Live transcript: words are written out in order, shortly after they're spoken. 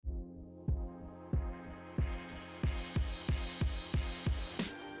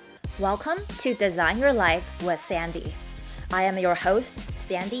Welcome to Design Your Life with Sandy. I am your host,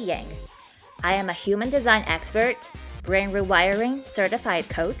 Sandy Yang. I am a human design expert, brain rewiring certified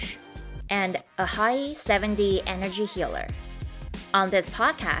coach, and a high 70 energy healer. On this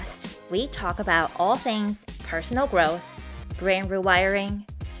podcast, we talk about all things personal growth, brain rewiring,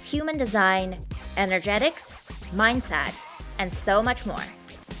 human design, energetics, mindset, and so much more.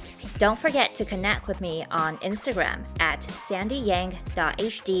 Don't forget to connect with me on Instagram at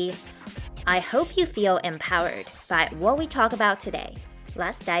sandyyang.hd. I hope you feel empowered by what we talk about today.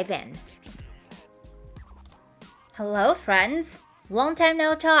 Let's dive in. Hello, friends. Long time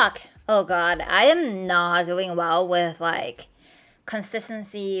no talk. Oh God, I am not doing well with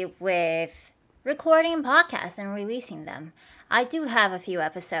consistency with recording podcasts and releasing them. I do have a few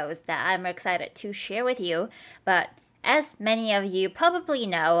episodes that I'm excited to share with you, but as many of you probably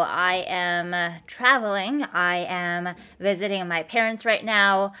know, I am traveling. I am visiting my parents right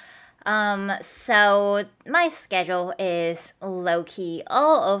now. So my schedule is low-key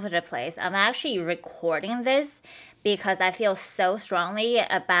all over the place. I'm actually recording this because I feel so strongly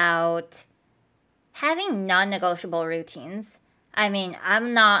about having non-negotiable routines. I mean,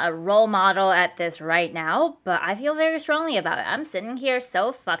 I'm not a role model at this right now, but I feel very strongly about it. I'm sitting here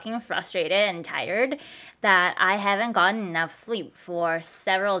so fucking frustrated and tired that I haven't gotten enough sleep for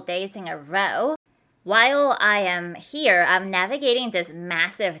several days in a row. While I am here, I'm navigating this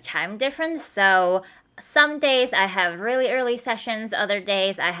massive time difference, so some days I have really early sessions, other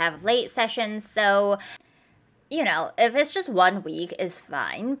days I have late sessions, so if it's just 1 week, it's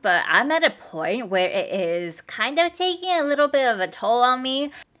fine, but I'm at a point where it is kind of taking a little bit of a toll on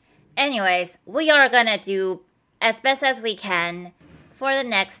me. Anyways, we are gonna do as best as we can for the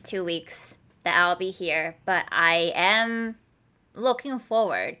next 2 weeks that I'll be here, but I am looking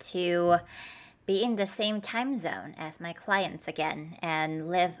forward to be in the same time zone as my clients again and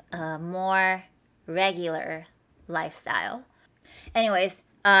live a more regular lifestyle. Anyways,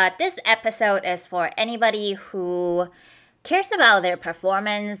 this episode is for anybody who cares about their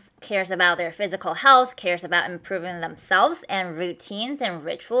performance, cares about their physical health, cares about improving themselves, and routines and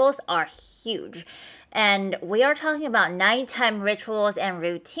rituals are huge. And we are talking about nighttime rituals and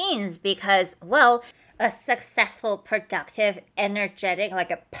routines because, a successful, productive, energetic,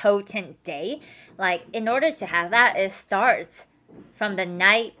 a potent day, in order to have that, it starts from the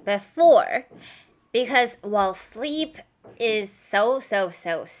night before. Because while sleep is so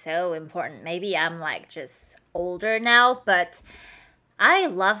important. Maybe I'm just older now, but I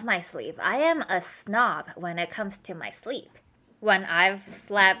love my sleep. I am a snob when it comes to my sleep. When I've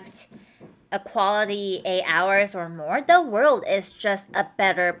slept a quality 8 hours or more, the world is just a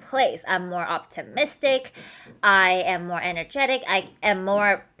better place. I'm more optimistic. I am more energetic. I am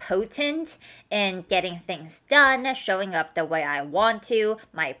more potent in getting things done, showing up the way I want to.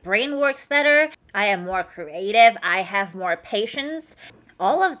 My brain works better. I am more creative. I have more patience.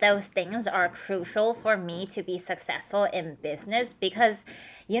 All of those things are crucial for me to be successful in business because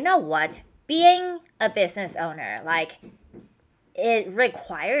you know what? Being a business owner, it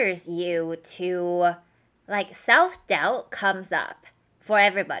requires you to, self-doubt comes up for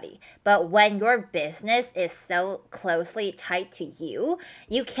everybody. But when your business is so closely tied to you,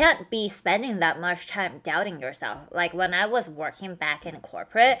 you can't be spending that much time doubting yourself. When I was working back in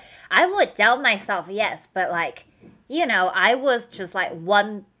corporate, I would doubt myself, yes, but I was just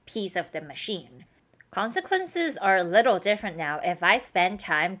one piece of the machine. Consequences are a little different now. If I spend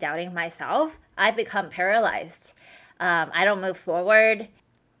time doubting myself, I become paralyzed. I don't move forward,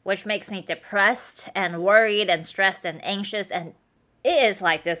 which makes me depressed and worried and stressed and anxious. And it is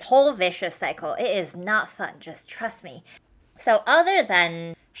this whole vicious cycle. It is not fun, just trust me. So other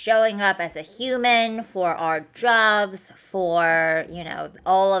than showing up as a human for our jobs, for,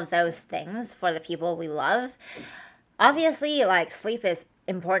 all of those things for the people we love, obviously, sleep is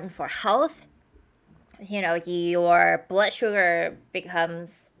important for health. Your blood sugar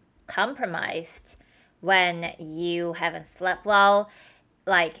becomes compromised when you haven't slept well,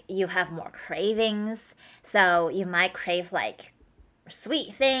 you have more cravings. So you might crave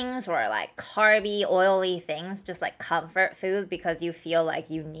sweet things or carby, oily things, just comfort food because you feel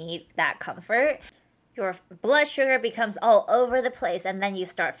you need that comfort. Your blood sugar becomes all over the place and then you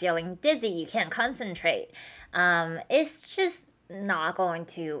start feeling dizzy. You can't concentrate. It's just not going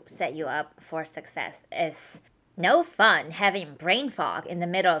to set you up for success. It's no fun having brain fog in the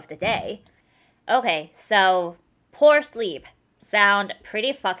middle of the day. Okay, so poor sleep sound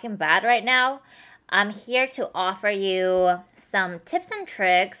pretty fucking bad right now. I'm here to offer you some tips and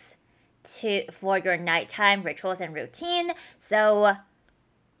tricks for your nighttime rituals and routine so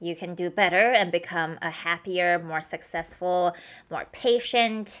you can do better and become a happier, more successful, more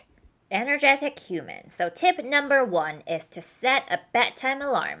patient, Energetic human. So tip number 1 is to set a bedtime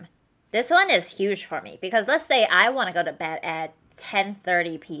alarm. This one is huge for me because let's say I want to go to bed at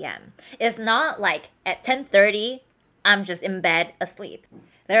 10:30 p.m. It's not like at 10:30 I'm just in bed asleep.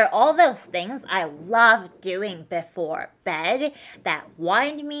 There are all those things I love doing before bed that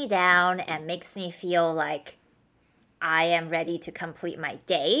wind me down and makes me feel like I am ready to complete my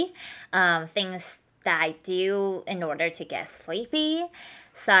day. Things that I do in order to get sleepy,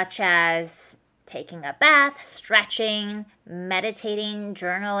 such as taking a bath, stretching, meditating,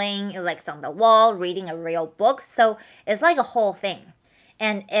 journaling, legs on the wall, reading a real book. So it's like a whole thing.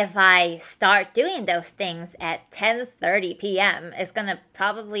 And if I start doing those things at 10:30 p.m., it's going to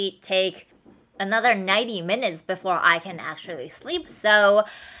probably take another 90 minutes before I can actually sleep. So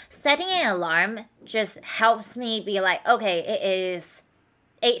setting an alarm just helps me be like, okay, it is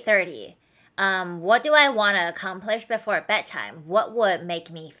 8:30. What do I want to accomplish before bedtime? What would make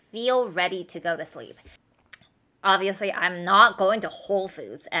me feel ready to go to sleep? Obviously, I'm not going to Whole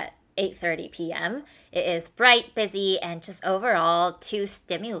Foods at 8:30 p.m. It is bright, busy, and just overall too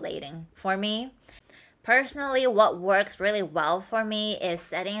stimulating for me. Personally, what works really well for me is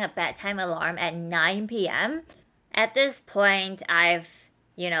setting a bedtime alarm at 9 p.m. At this point, I've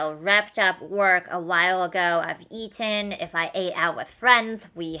wrapped up work a while ago. I've eaten. If I ate out with friends,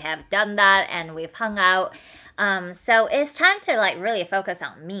 we have done that and we've hung out. So it's time to really focus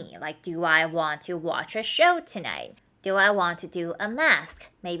on me. Like, do I want to watch a show tonight? Do I want to do a mask?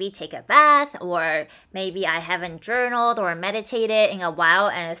 Maybe take a bath, or maybe I haven't journaled or meditated in a while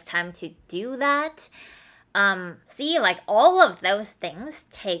and it's time to do that. See, all of those things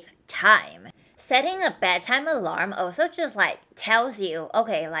take time. Setting a bedtime alarm also just tells you,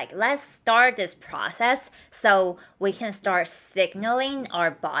 okay, let's start this process so we can start signaling our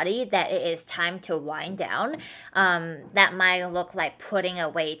body that it is time to wind down. That might look like putting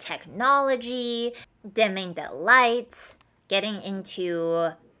away technology, dimming the lights, getting into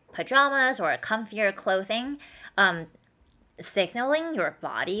pajamas or comfier clothing. Signaling your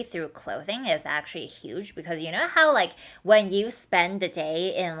body through clothing is actually huge because you know how when you spend the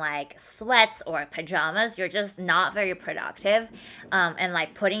day in sweats or pajamas, you're just not very productive,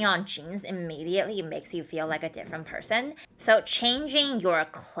 and putting on jeans immediately makes you feel like a different person. So changing your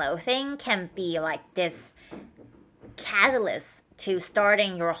clothing can be this catalyst to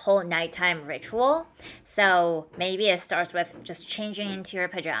starting your whole nighttime ritual. So maybe it starts with just changing into your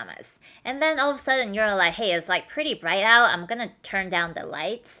pajamas. And then all of a sudden you're like, hey, it's pretty bright out. I'm going to turn down the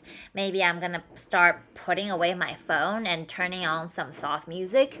lights. Maybe I'm going to start putting away my phone and turning on some soft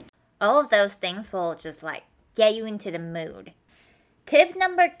music. All of those things will just get you into the mood. Tip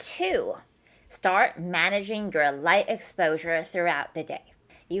number 2, start managing your light exposure throughout the day.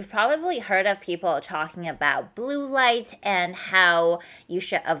 You've probably heard of people talking about blue light and how you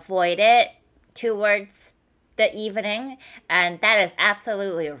should avoid it towards the evening, and that is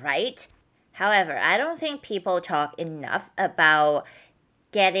absolutely right. However, I don't think people talk enough about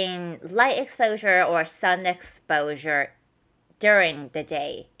getting light exposure or sun exposure during the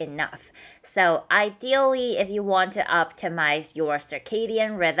day enough. So ideally, if you want to optimize your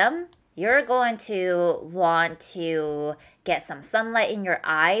circadian rhythm, you're going to want to get some sunlight in your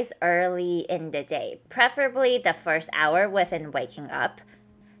eyes early in the day, preferably the first hour within waking up,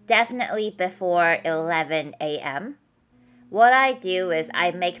 definitely before 11 a.m. What I do is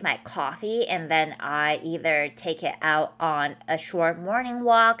I make my coffee and then I either take it out on a short morning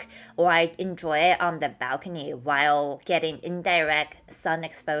walk or I enjoy it on the balcony while getting indirect sun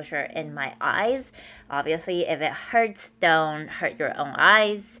exposure in my eyes. Obviously, if it hurts, don't hurt your own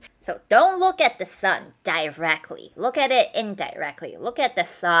eyes. So don't look at the sun directly. Look at it indirectly. Look at the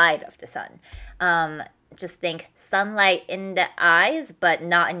side of the sun. Just think sunlight in the eyes, but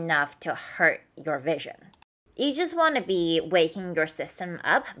not enough to hurt your vision. You just want to be waking your system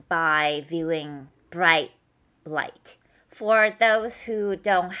up by viewing bright light. For those who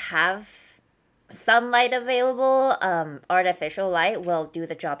don't have sunlight available, artificial light will do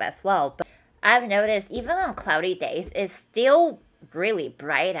the job as well. But I've noticed even on cloudy days, it's still really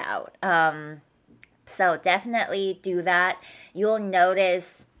bright out. So definitely do that. You'll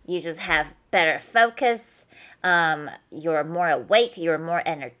notice you just have better focus. You're more awake, you're more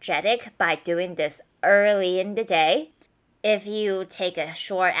energetic by doing this early in the day. If you take a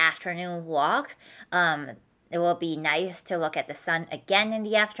short afternoon walk, it will be nice to look at the sun again in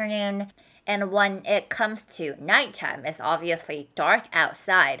the afternoon. And when it comes to nighttime, it's obviously dark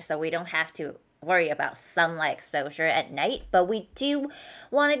outside, so we don't have to worry about sunlight exposure at night. But we do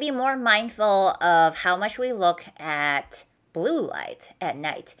want to be more mindful of how much we look at blue light at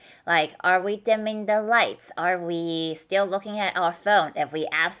night. Like, are we dimming the lights? Are we still looking at our phone? If we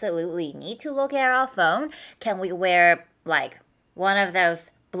absolutely need to look at our phone, can we wear like one of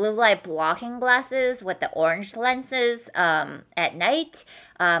those blue light blocking glasses with the orange lenses at night?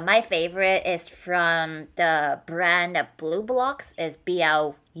 My favorite is from the brand of BlueBlox, is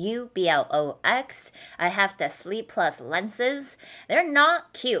BLUBLOX. I have the Sleep Plus lenses. They're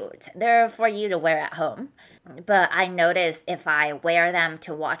not cute. They're for you to wear at home. But I notice if I wear them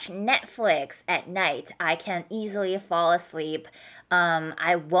to watch Netflix at night, I can easily fall asleep.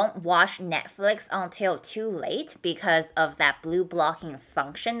 I won't watch Netflix until too late because of that blue blocking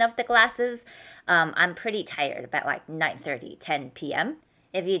function of the glasses. I'm pretty tired about like 9:30, 10 p.m.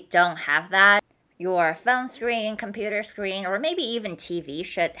 If you don't have that, your phone screen, computer screen, or maybe even TV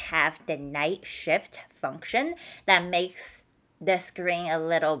should have the night shift function that makes the screen a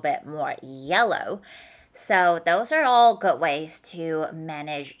little bit more yellow. So those are all good ways to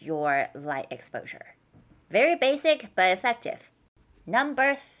manage your light exposure. Very basic but effective.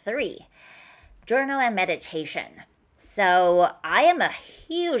 Number 3, journal and meditation. So I am a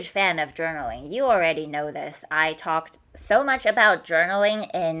huge fan of journaling. You already know this. I talked so much about journaling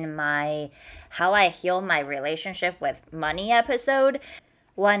in my How I Heal My Relationship with Money episode.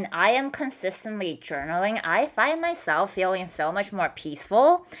 When I am consistently journaling, I find myself feeling so much more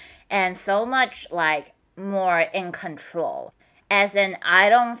peaceful and so much like more in control. As in, I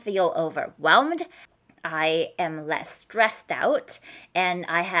don't feel overwhelmed. I am less stressed out and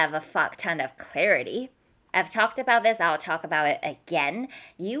I have a fuck ton of clarity. I've talked about this, I'll talk about it again.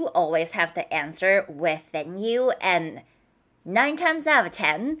 You always have the answer within you, and 9 times out of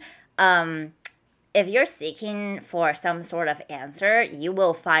 10, if you're seeking for some sort of answer, you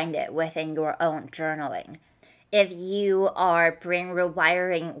will find it within your own journaling. If you are brain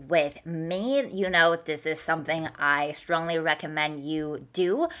rewiring with me, you know this is something I strongly recommend you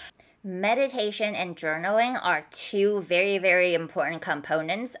do. Meditation and journaling are 2 very, very important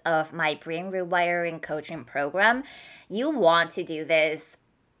components of my brain rewiring coaching program. You want to do this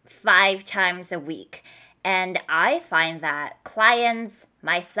 5 times a week. And I find that clients,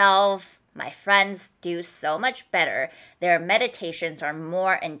 myself, my friends do so much better. Their meditations are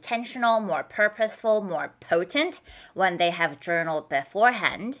more intentional, more purposeful, more potent when they have journaled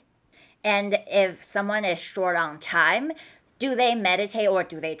beforehand. And if someone is short on time, do they meditate or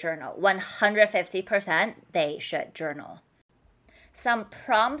do they journal? 150% they should journal. Some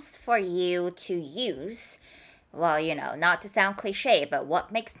prompts for you to use. Well, not to sound cliche, but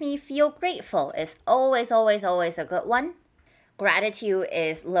what makes me feel grateful is always, always, always a good one. Gratitude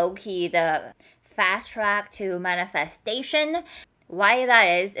is low-key the fast track to manifestation. Why that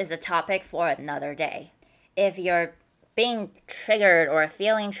is a topic for another day. If you're being triggered or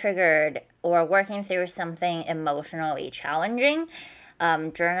feeling triggered or working through something emotionally challenging,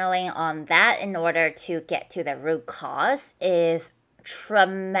 journaling on that in order to get to the root cause is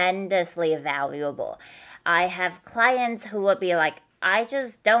tremendously valuable. I have clients who would be like, I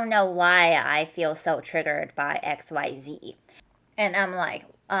just don't know why I feel so triggered by XYZ. And I'm like,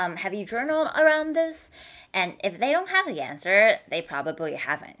 have you journaled around this? And if they don't have the answer, they probably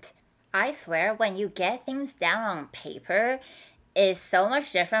haven't. I swear, when you get things down on paper, is so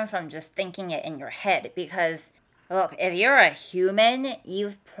much different from just thinking it in your head. Because, look, if you're a human,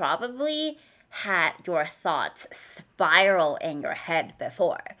 you've probably had your thoughts spiral in your head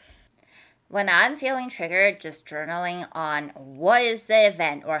before. When I'm feeling triggered, just journaling on what is the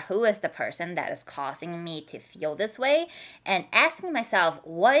event or who is the person that is causing me to feel this way, and asking myself,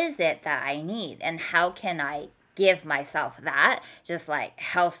 what is it that I need and how can I give myself that, just like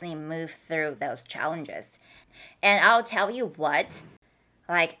helps me move through those challenges. And I'll tell you what,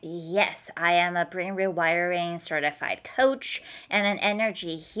 like, yes, I am a brain rewiring certified coach and an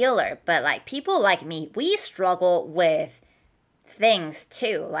energy healer, but like people like me, we struggle with things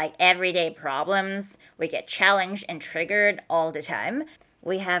too, like everyday problems. We get challenged and triggered all the time.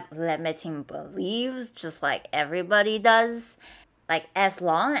 We have limiting beliefs, just like everybody does. Like, as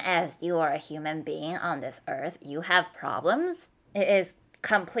long as you are a human being on this earth, you have problems. It is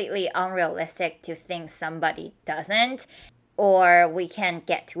completely unrealistic to think somebody doesn't, or we can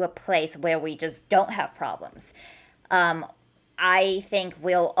get to a place where we just don't have problems. I think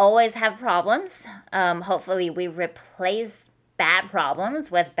we'll always have problems. Hopefully, we replace bad problems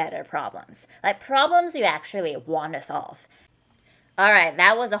with better problems. Like problems you actually want to solve. All right,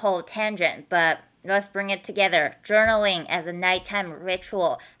 that was a whole tangent, but let's bring it together. Journaling as a nighttime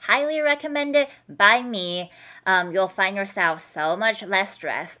ritual. Highly recommended by me. You'll find yourself so much less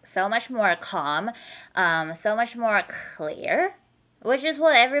stressed, so much more calm, so much more clear. which is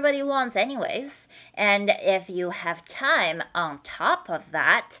what everybody wants anyways. And if you have time on top of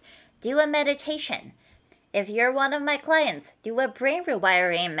that, do a meditation. If you're one of my clients, do a brain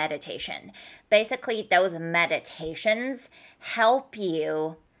rewiring meditation. Basically, those meditations help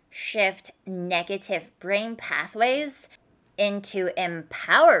you shift negative brain pathways into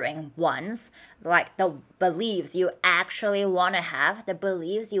empowering ones, like the beliefs you actually want to have, the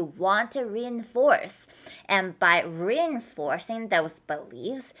beliefs you want to reinforce. And by reinforcing those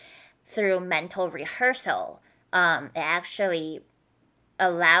beliefs through mental rehearsal, it actually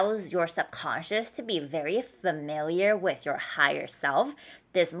allows your subconscious to be very familiar with your higher self,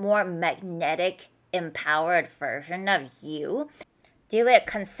 this more magnetic, empowered version of you. Do it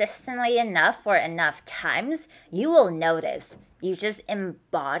consistently enough for enough times, you will notice you just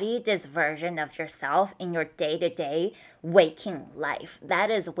embody this version of yourself in your day-to-day waking life.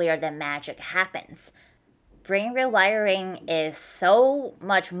 That is where the magic happens. Brain rewiring is so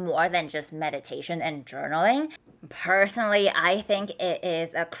much more than just meditation and journaling. Personally, I think it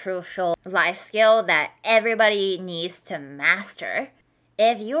is a crucial life skill that everybody needs to master.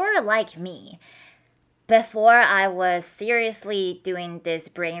 If you're like me, before I was seriously doing this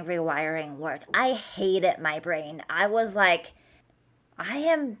brain rewiring work, I hated my brain. I was like, I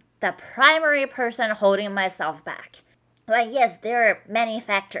am the primary person holding myself back. Like, yes, there are many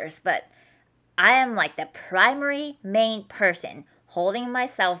factors, but I am like the primary main person holding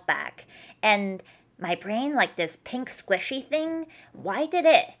myself back. And my brain, like this pink squishy thing, why did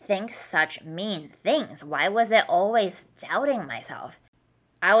it think such mean things? Why was it always doubting myself?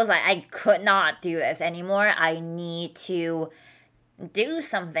 I was like, I could not do this anymore. I need to do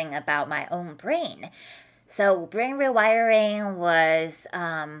something about my own brain. So brain rewiring was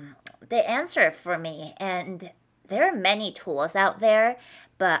the answer for me. And there are many tools out there,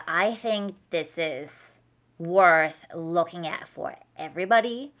 but I think this is worth looking at for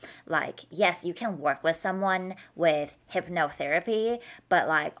everybody. Like, yes, you can work with someone with hypnotherapy, but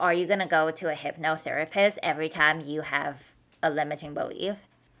like, are you gonna go to a hypnotherapist every time you have a limiting belief?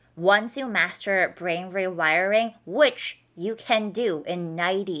 Once you master brain rewiring, which you can do in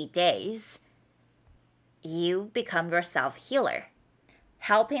 90 days, you become your self-healer.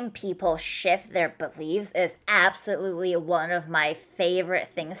 Helping people shift their beliefs is absolutely one of my favorite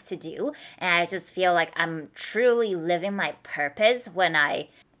things to do. And I just feel like I'm truly living my purpose when I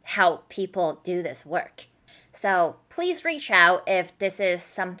help people do this work. So please reach out if this is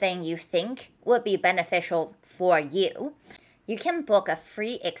something you think would be beneficial for you. You can book a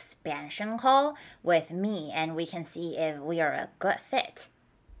free expansion call with me and we can see if we are a good fit.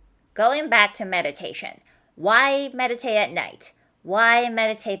 Going back to meditation, why meditate at night? Why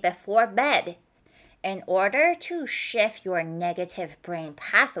meditate before bed? In order to shift your negative brain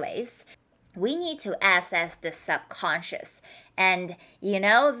pathways, we need to access the subconscious. And you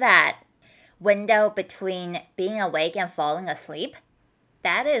know that window between being awake and falling asleep?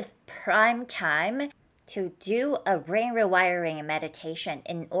 That is prime time to do a brain rewiring meditation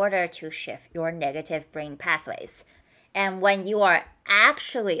in order to shift your negative brain pathways. And when you are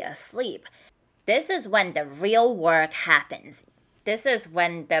actually asleep, this is when the real work happens. This is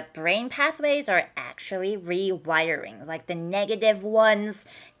when the brain pathways are actually rewiring, like the negative ones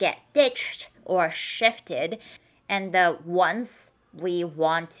get ditched or shifted, and the ones we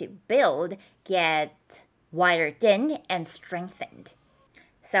want to build get wired in and strengthened.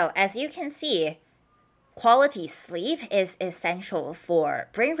 So as you can see, quality sleep is essential for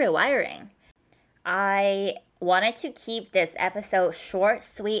brain rewiring. I wanted to keep this episode short,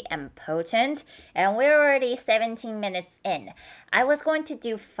 sweet, and potent, and we're already 17 minutes in. I was going to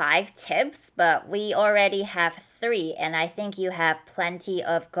do 5 tips, but we already have 3, and I think you have plenty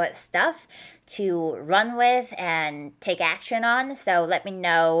of good stuff to run with and take action on, so let me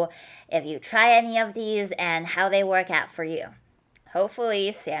know if you try any of these and how they work out for you.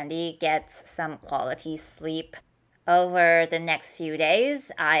 Hopefully, Sandy gets some quality sleep over the next few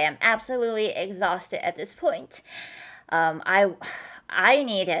days. I am absolutely exhausted at this point. I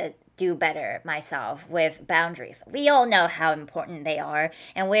need to do better myself with boundaries. We all know how important they are,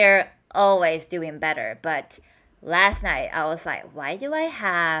 and we're always doing better. But last night, I was like, why do I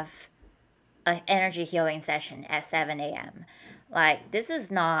have an energy healing session at 7 a.m.? Like, this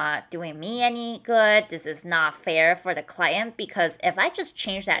is not doing me any good. This is not fair for the client, because if I just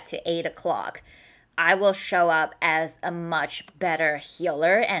change that to 8 o'clock, I will show up as a much better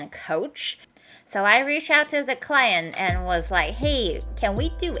healer and coach. So I reached out to the client and was like, hey, can we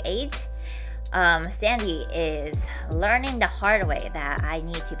do 8? Sandy is learning the hard way that I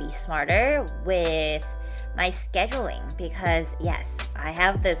need to be smarter with my scheduling, because yes, I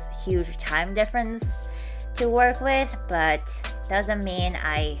have this huge time difference to work with, but doesn't mean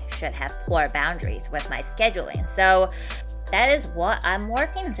I should have poor boundaries with my scheduling. So that is what I'm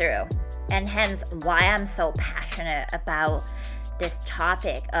working through, and hence why I'm so passionate about this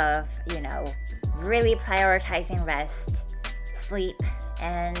topic of, really prioritizing rest, sleep,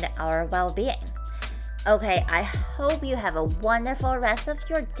 and our well-being. Okay, I hope you have a wonderful rest of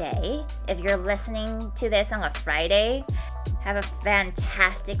your day. If you're listening to this on a Friday, have a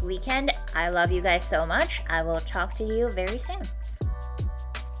fantastic weekend. I love you guys so much. I will talk to you very soon.